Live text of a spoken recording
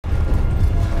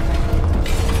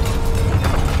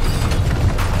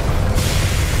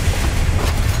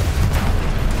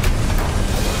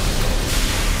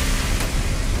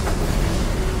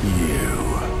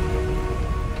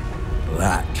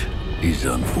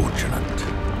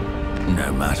unfortunate.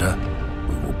 No matter,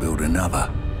 we will build another.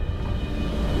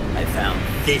 I found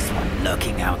this one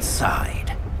lurking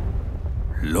outside.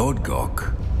 Lord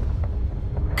Gok,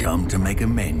 come to make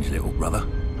amends, little brother.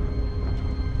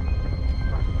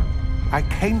 I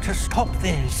came to stop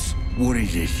this. What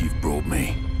is this you've brought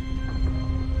me?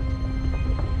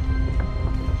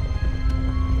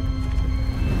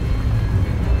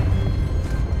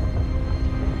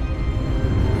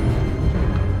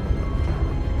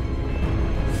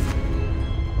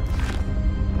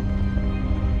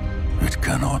 It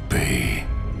cannot be.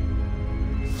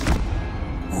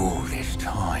 All this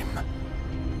time,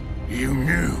 you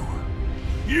knew.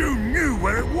 You knew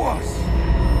where it was!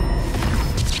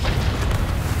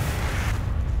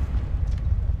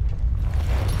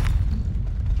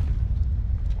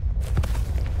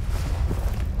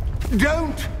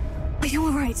 Don't! Are you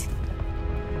all right?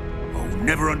 I'll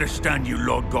never understand you,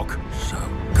 Lord Gok. So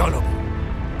gullible.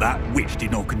 That witch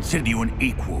did not consider you an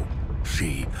equal.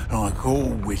 She, like all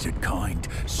wizard kind,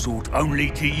 sought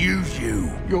only to use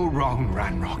you. You're wrong,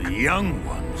 Ranrock. The young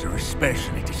ones are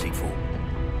especially deceitful.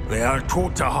 They are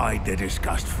taught to hide their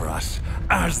disgust for us,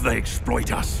 as they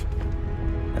exploit us.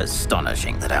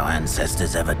 Astonishing that our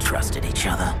ancestors ever trusted each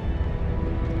other.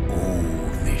 All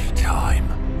this time,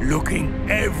 looking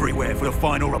everywhere for the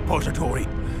final repository,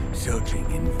 searching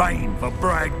in vain for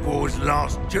Bragpor's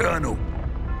last journal.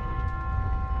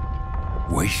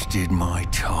 Wasted my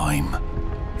time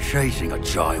chasing a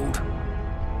child.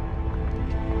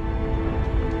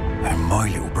 And my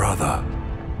little brother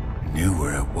knew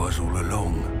where it was all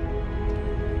along.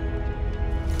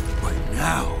 But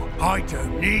now, I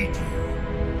don't need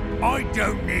you. I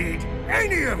don't need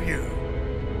any of you.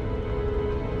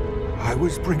 I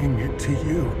was bringing it to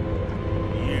you.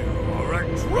 You are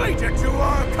a traitor to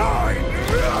our kind!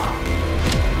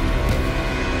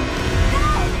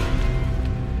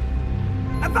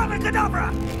 Avada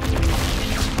Kedavra!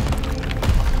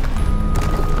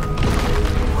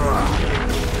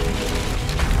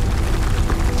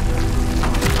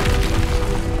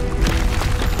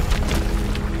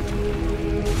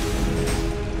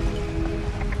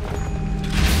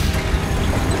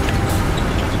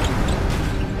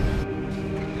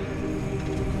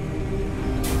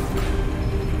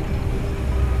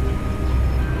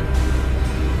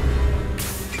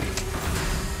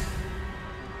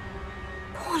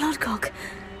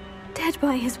 Dead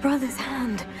by his brother's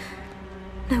hand.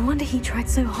 No wonder he tried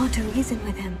so hard to reason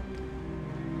with him.